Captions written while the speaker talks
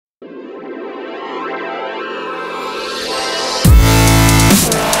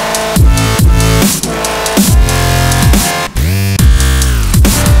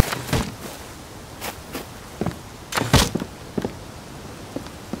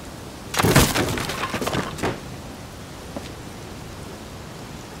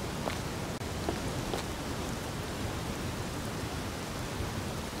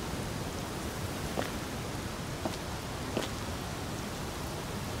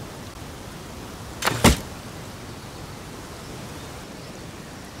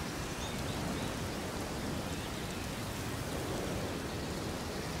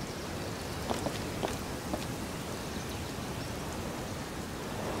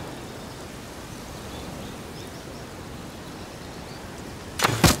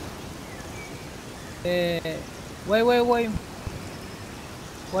Eh, wait.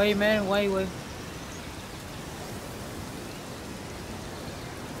 Wait, man, wait. Wood.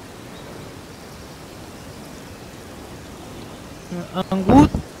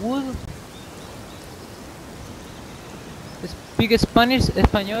 Speak Spanish,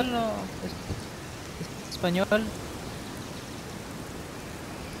 español, no. Español.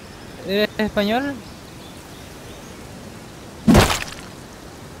 ¿Eres español?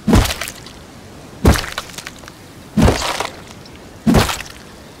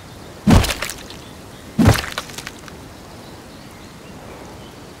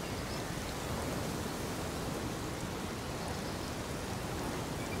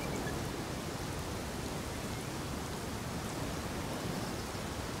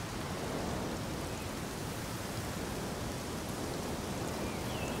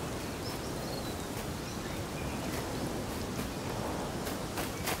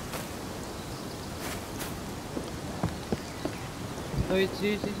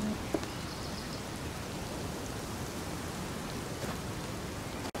 Sí.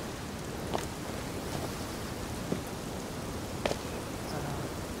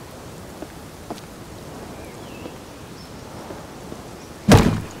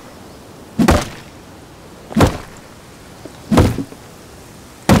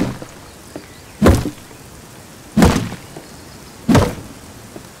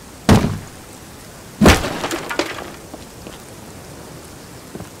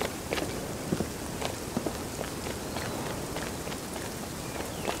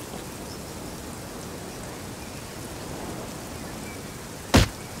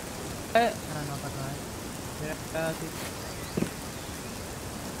 No pasa nada. Mira, sí.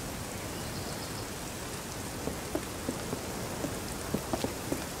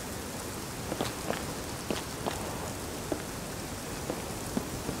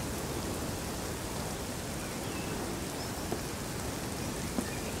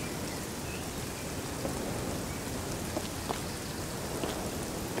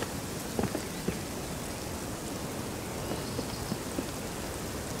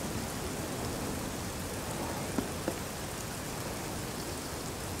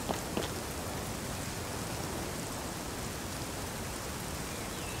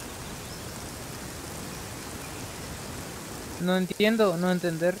 No entiendo, no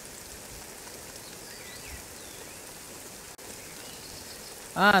entender.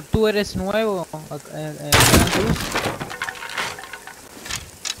 Ah, tú eres nuevo en Veracruz.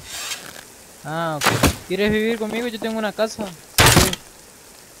 Ah, ok. ¿Quieres vivir conmigo? Yo tengo una casa. Sí.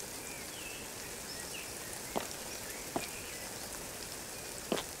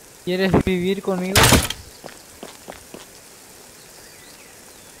 ¿Quieres vivir conmigo?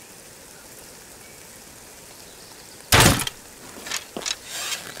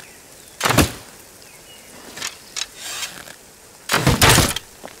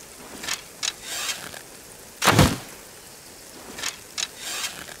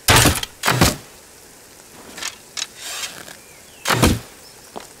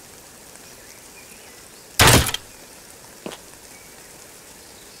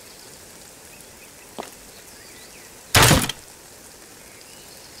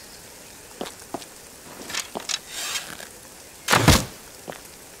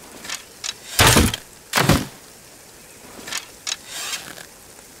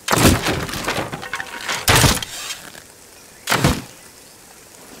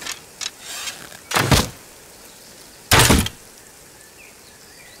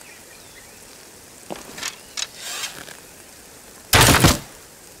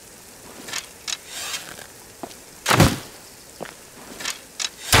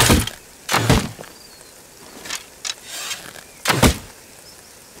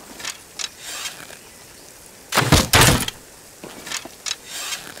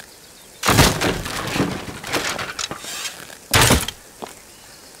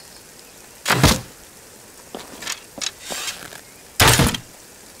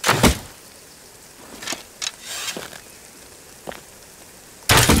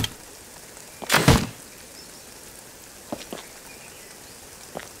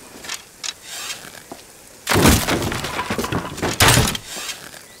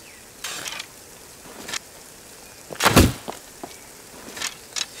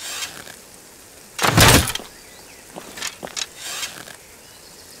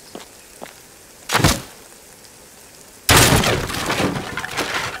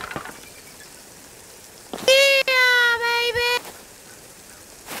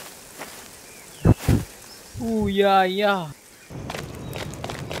 Ya.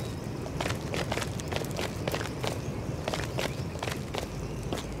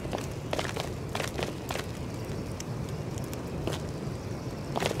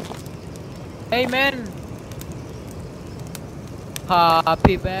 Amen.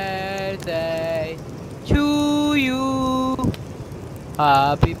 Happy birthday to you.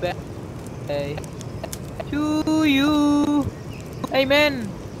 Happy birthday to you. Amen.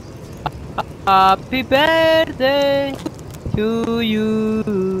 Happy birthday to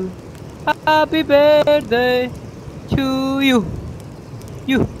you. Happy birthday to you.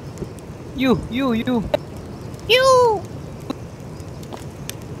 You. You. You.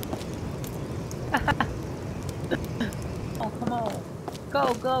 Oh, come on.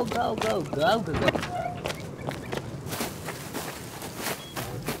 Go.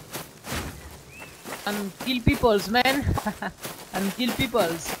 And kill peoples, man. And kill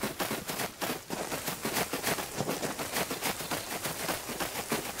peoples.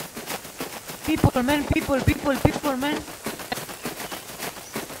 People, man. People, man.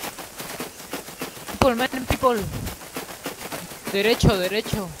 People.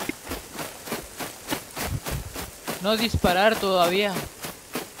 Derecho. No disparar todavía.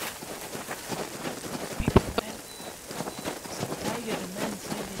 People, man. Silent, man.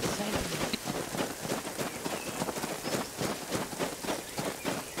 Silent.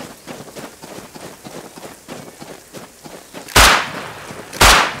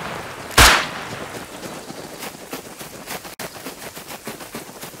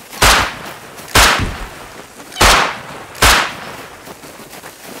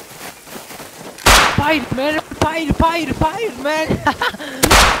 Fire, man.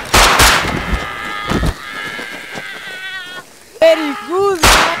 Very good,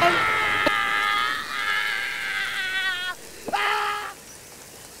 man.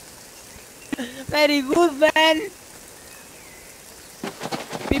 Very good, man.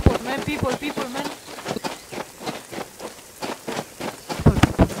 People, man.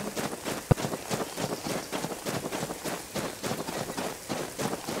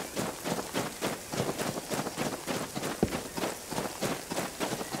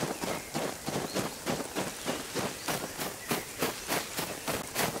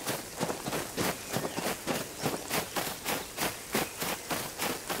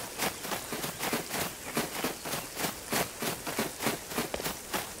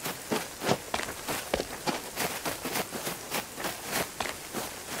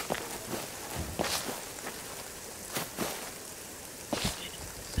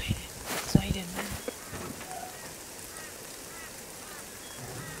 Silent, man.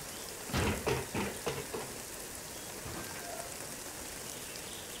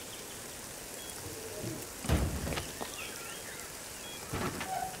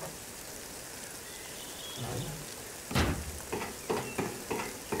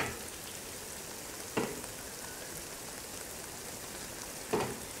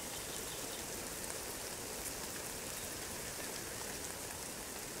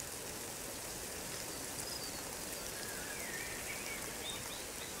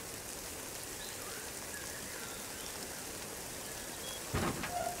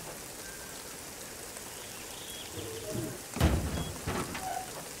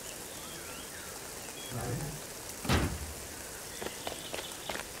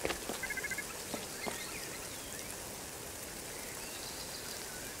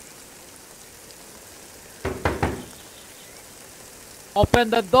 Open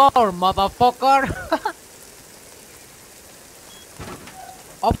the door, motherfucker.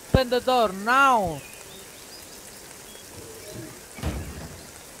 Open the door now.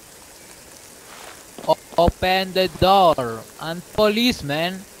 Open the door. And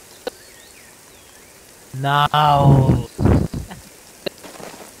policeman. Now.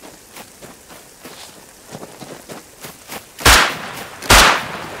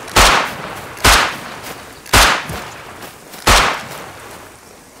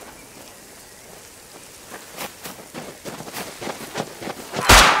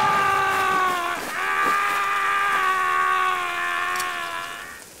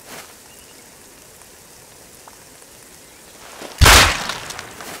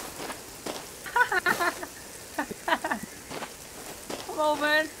 Come on,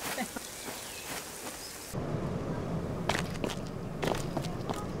 man.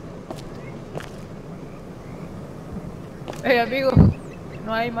 Hey, amigo,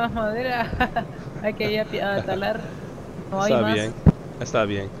 no hay más madera. Hay que ir a talar. No hay más. Está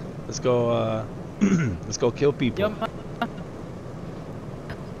bien. Let's go, let's go kill people. Yo no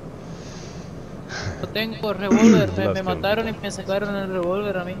tengo revólver. Me mataron y me sacaron el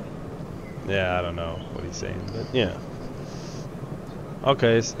revólver a mí. Yeah, I don't know what he's saying, but yeah.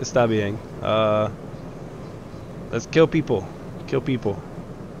 Okay, está bien. Let's kill people.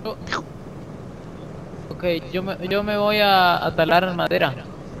 Ok, yo me voy a talar madera.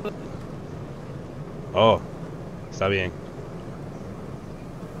 Oh, está bien.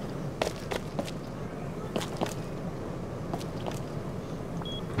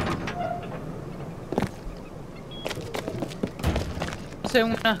 Hace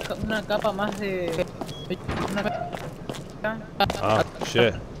una capa más de... Una... Oh,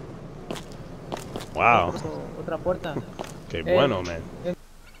 shit. Wow. Otra puerta. Okay, bueno, man.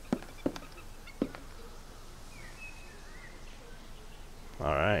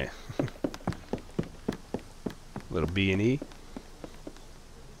 All right. Little B&E.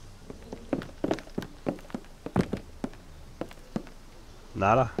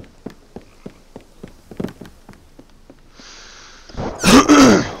 Nada.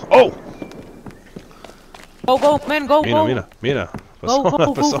 Oh! Go, man, go, Mira, go. mira, mira. Go, Pasó,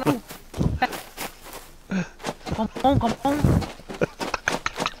 go, pasó. go. Come on.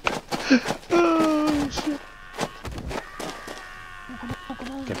 Oh, shit.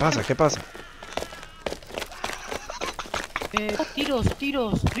 ¿Qué pasa? ¿Qué pasa? Tiros,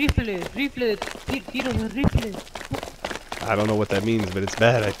 rifles, tiros de rifles. I don't know what that means, but it's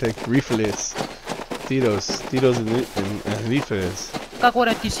bad, I think. Rifles. Tiros and rifles.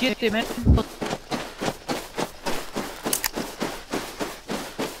 K-47, man.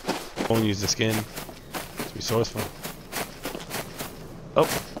 Won't use the skin. It's resourceful. Oh.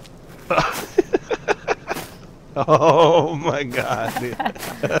 Oh my god, dude.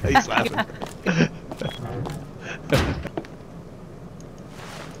 He's laughing.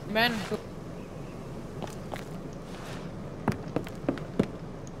 Man.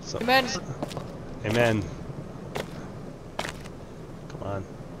 So, Man. amen. Come on.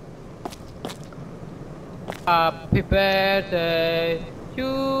 Happy birthday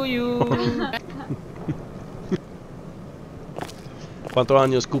to you. ¿Cuántos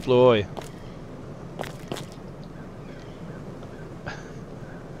años cumplo hoy?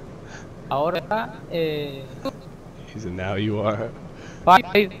 Ahora, He said, now you are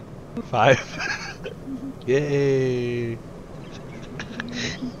 5. 5. Yay.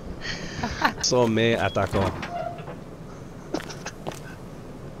 So me atacó.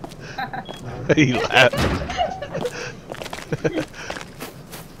 He laughed.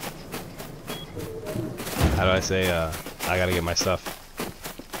 How do I say, I gotta get my stuff.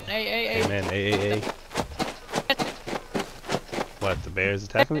 Hey. Amen. Hey. What, the bear's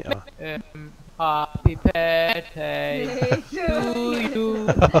attacking me? Oh. Happy birthday to you.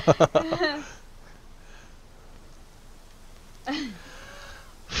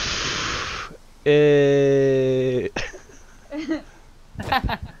 Eh. You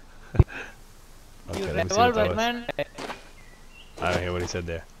Okay, let me see what that revolver, was. man. I don't hear what he said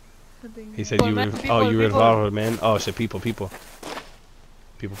there. He said People, you man, oh, people, you people. revolver, man. Oh shit, people. People,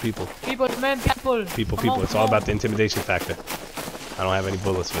 man, people. It's all about the intimidation factor. I don't have any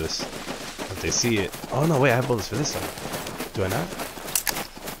bullets for this. If they see it. Oh no, wait, I have bullets for this one. Do I not?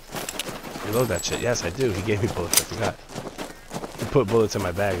 Reload that shit. Yes, I do. He gave me bullets. I forgot. He put bullets in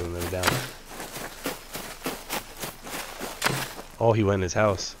my bag and then down. Oh, he went in his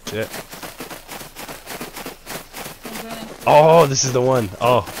house. Shit. Oh, this is the one.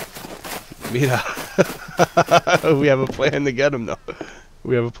 Oh. Mira. We have a plan to get him, though.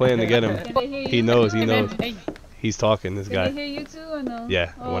 We have a plan to get him. He knows. He's talking, this guy. Did he hear you too or no?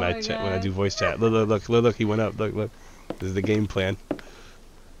 Yeah, Oh when I do voice chat. Look, he went up. Look. This is the game plan.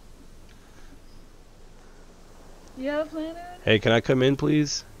 You have a plan already? Hey, can I come in,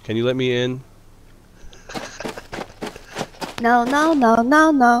 please? Can you let me in? No.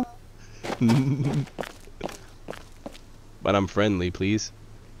 But I'm friendly, please.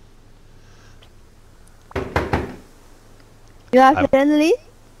 You are friendly?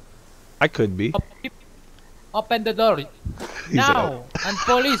 I could be. Open the door. He said, Now. I'm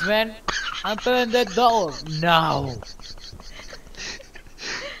police, man. Open the door. Now.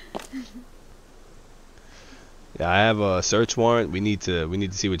 Yeah, I have a search warrant. We need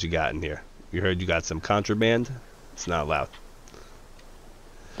to see what you got in here. We heard you got some contraband. It's not allowed.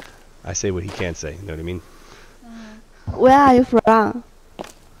 I say what he can't say. You know what I mean? Where are you from?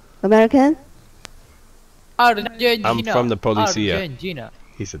 American? Argentina. I'm from the policia. Argentina.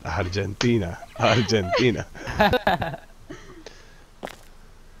 He said Argentina.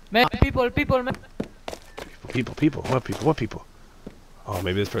 Man, people, man. People. What people? Oh,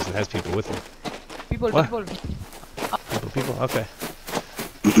 maybe this person has people with him. People. People. Okay.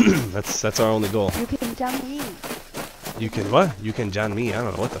 that's our only goal. You can jump in. You can what? You can John me. I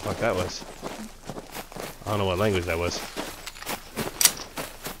don't know what the fuck that was. I don't know what language that was.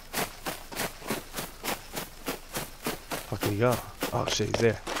 Fucking go. Oh shit, he's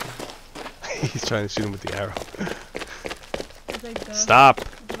there. He's trying to shoot him with the arrow. It's like, Stop!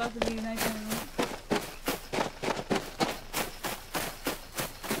 it's about to be nighttime.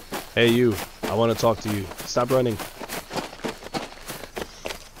 Hey, you. I want to talk to you. Stop running.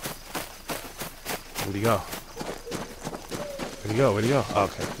 Where'd he go? Where'd he go? Where'd he go? Oh,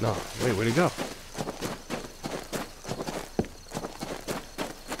 okay. No. Wait, where'd he go?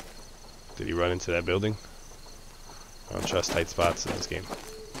 Did he run into that building? I don't trust tight spots in this game.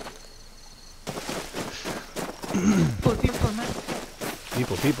 People, man.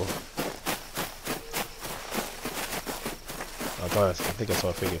 People. Oh, God, I think I saw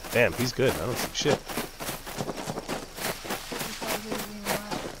a figure. Damn, he's good. I don't see shit.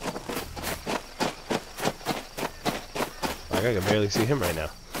 Like, I can barely see him right now.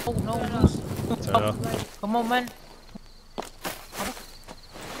 Oh, no. Turn it off. Come on, man.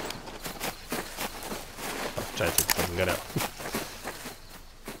 Oh, try to take the fucking gun out.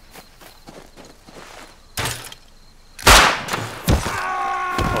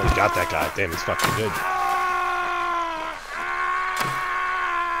 Oh, he got that guy. Damn, he's fucking good.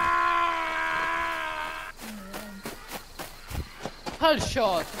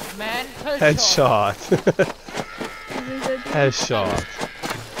 Headshot, man. Headshot. Headshot.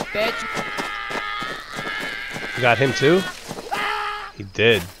 Bitch. You got him too? He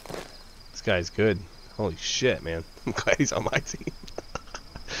did. This guy's good. Holy shit, man. I'm glad he's on my team.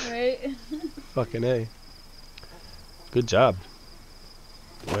 Right? Fucking A. Good job.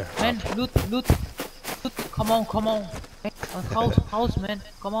 Where? Man, loot. Come on. House, man.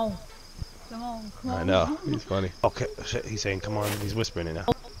 Come on. Come on. I know. He's funny. Okay, shit. He's saying, come on. He's whispering it now.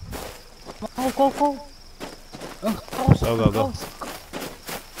 Go. Go.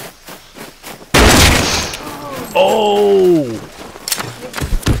 Oh!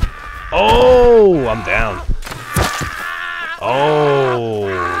 Oh! I'm down. Oh!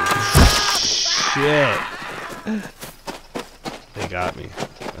 Shit. They got me.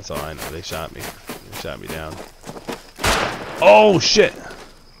 That's all I know. They shot me. They shot me down. Oh, shit!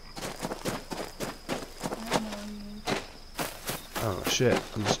 Oh, shit.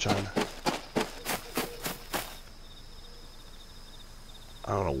 I'm just trying to... I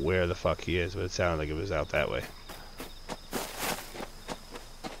don't know where the fuck he is, but it sounded like it was out that way.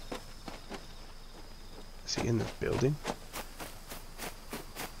 Is he in this building?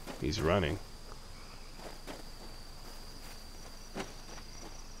 He's running.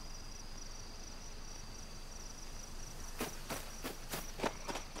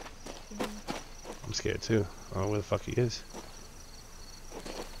 I'm scared too. I don't know where the fuck he is.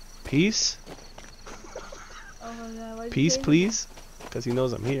 Peace? Oh my God, what'd you Peace, say? please? Because he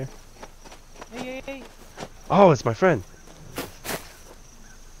knows I'm here. Hey. Oh, it's my friend.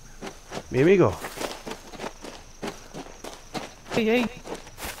 Mi amigo. Hey.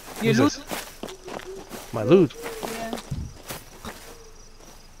 You Who's loot? this? My loot. Yeah.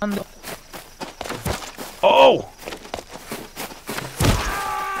 Oh!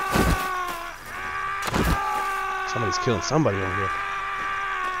 Somebody's killing somebody over here.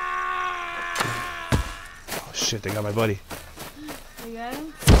 Oh shit, they got my buddy. You got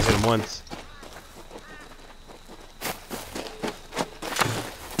him? I hit him once.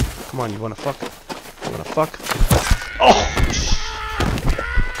 Come on, you wanna fuck? You wanna fuck? Oh!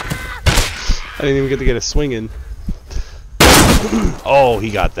 I didn't even get to get a swing in. Oh,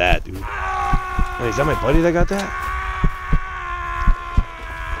 he got that, dude. Wait, is that my buddy that got that?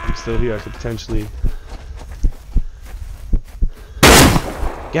 I'm still here, I could potentially...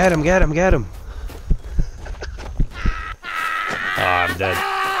 Get him! Oh, I'm dead.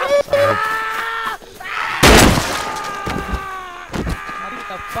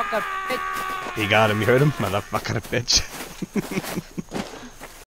 Motherfucker, bitch. He got him, you heard him? Motherfucker, bitch.